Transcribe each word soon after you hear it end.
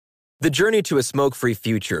The journey to a smoke-free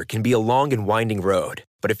future can be a long and winding road,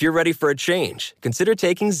 but if you're ready for a change, consider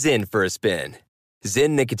taking Zyn for a spin.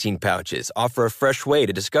 Zyn nicotine pouches offer a fresh way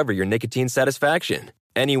to discover your nicotine satisfaction.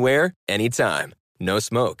 Anywhere, anytime. No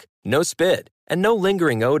smoke, no spit, and no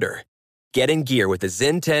lingering odor. Get in gear with the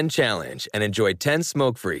Zyn 10 Challenge and enjoy 10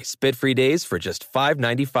 smoke-free, spit-free days for just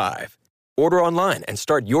 $5.95. Order online and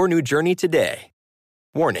start your new journey today.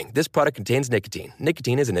 Warning, this product contains nicotine.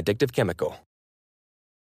 Nicotine is an addictive chemical.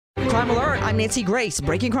 Crime Alert, I'm Nancy Grace.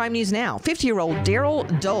 Breaking crime news now. 50-year-old Daryl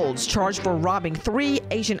Doles charged for robbing 3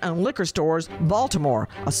 Asian-owned liquor stores, Baltimore,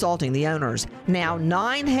 assaulting the owners. Now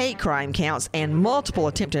 9 hate crime counts and multiple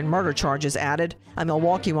attempted murder charges added. A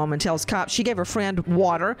Milwaukee woman tells cops she gave her friend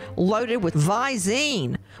water loaded with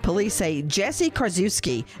Visine. Police say Jesse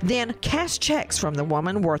Karczewski then cashed checks from the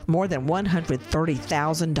woman worth more than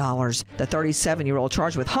 $130,000. The 37-year-old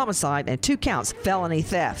charged with homicide and 2 counts felony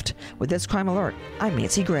theft. With this Crime Alert, I'm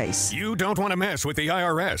Nancy Grace. You don't want to mess with the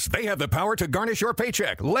IRS. They have the power to garnish your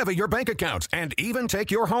paycheck, levy your bank accounts, and even take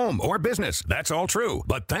your home or business. That's all true.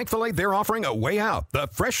 But thankfully, they're offering a way out. The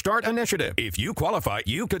Fresh Start Initiative. If you qualify,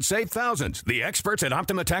 you could save thousands. The experts at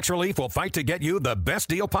Optima Tax Relief will fight to get you the best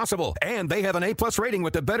deal possible. And they have an A+ rating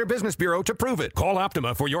with the Better Business Bureau to prove it. Call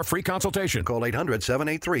Optima for your free consultation. Call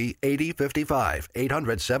 800-783-8055.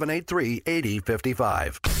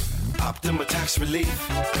 800-783-8055. Optima Tax Relief.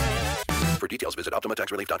 For details, visit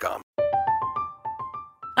OptimaTaxRelief.com.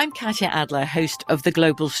 I'm Katya Adler, host of The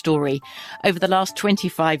Global Story. Over the last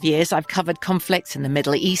 25 years, I've covered conflicts in the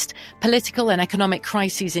Middle East, political and economic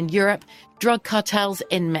crises in Europe, drug cartels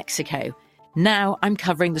in Mexico. Now I'm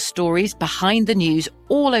covering the stories behind the news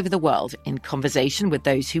all over the world in conversation with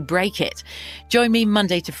those who break it. Join me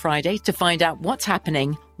Monday to Friday to find out what's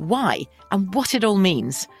happening, why, and what it all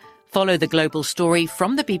means. Follow The Global Story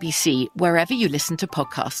from the BBC wherever you listen to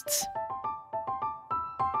podcasts.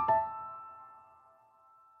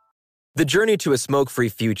 The journey to a smoke-free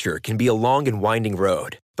future can be a long and winding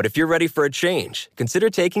road, but if you're ready for a change, consider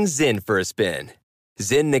taking Zyn for a spin.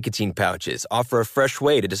 Zyn nicotine pouches offer a fresh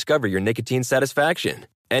way to discover your nicotine satisfaction.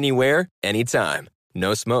 Anywhere, anytime.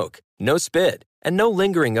 No smoke, no spit, and no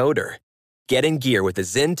lingering odor. Get in gear with the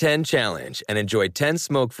Zyn 10 Challenge and enjoy 10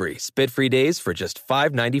 smoke-free, spit-free days for just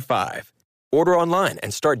 $5.95. Order online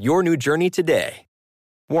and start your new journey today.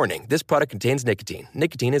 Warning, this product contains nicotine.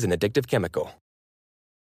 Nicotine is an addictive chemical.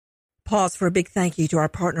 Pause for a big thank you to our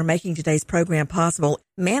partner making today's program possible.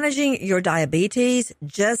 Managing your diabetes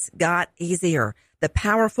just got easier. The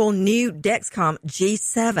powerful new Dexcom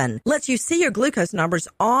G7 lets you see your glucose numbers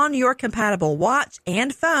on your compatible watch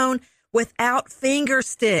and phone without finger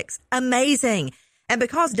sticks. Amazing. And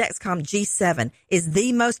because Dexcom G7 is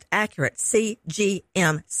the most accurate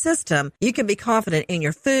CGM system, you can be confident in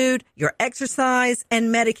your food, your exercise,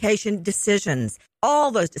 and medication decisions.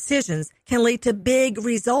 All those decisions can lead to big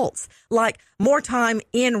results, like more time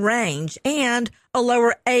in range and a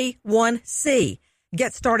lower A1C.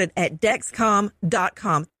 Get started at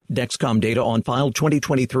Dexcom.com. Dexcom data on file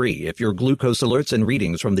 2023. If your glucose alerts and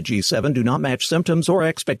readings from the G7 do not match symptoms or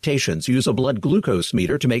expectations, use a blood glucose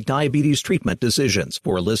meter to make diabetes treatment decisions.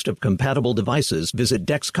 For a list of compatible devices, visit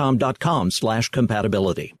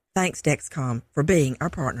Dexcom.com/compatibility. Thanks, Dexcom, for being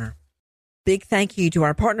our partner. Big thank you to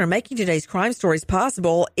our partner making today's crime stories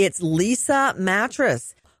possible. It's Leesa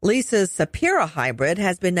Mattress. Leesa's Sapira Hybrid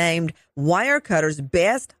has been named Wirecutter's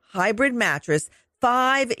best hybrid mattress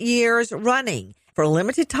 5 years running. For a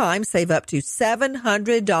limited time, save up to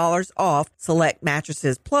 $700 off select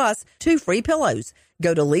mattresses plus 2 free pillows.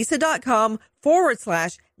 Go to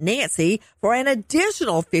Leesa.com/Nancy for an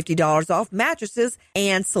additional $50 off mattresses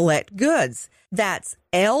and select goods. That's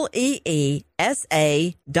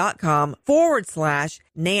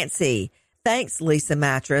LEESA.com/Nancy. Thanks, Leesa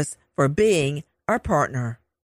Mattress, for being our partner.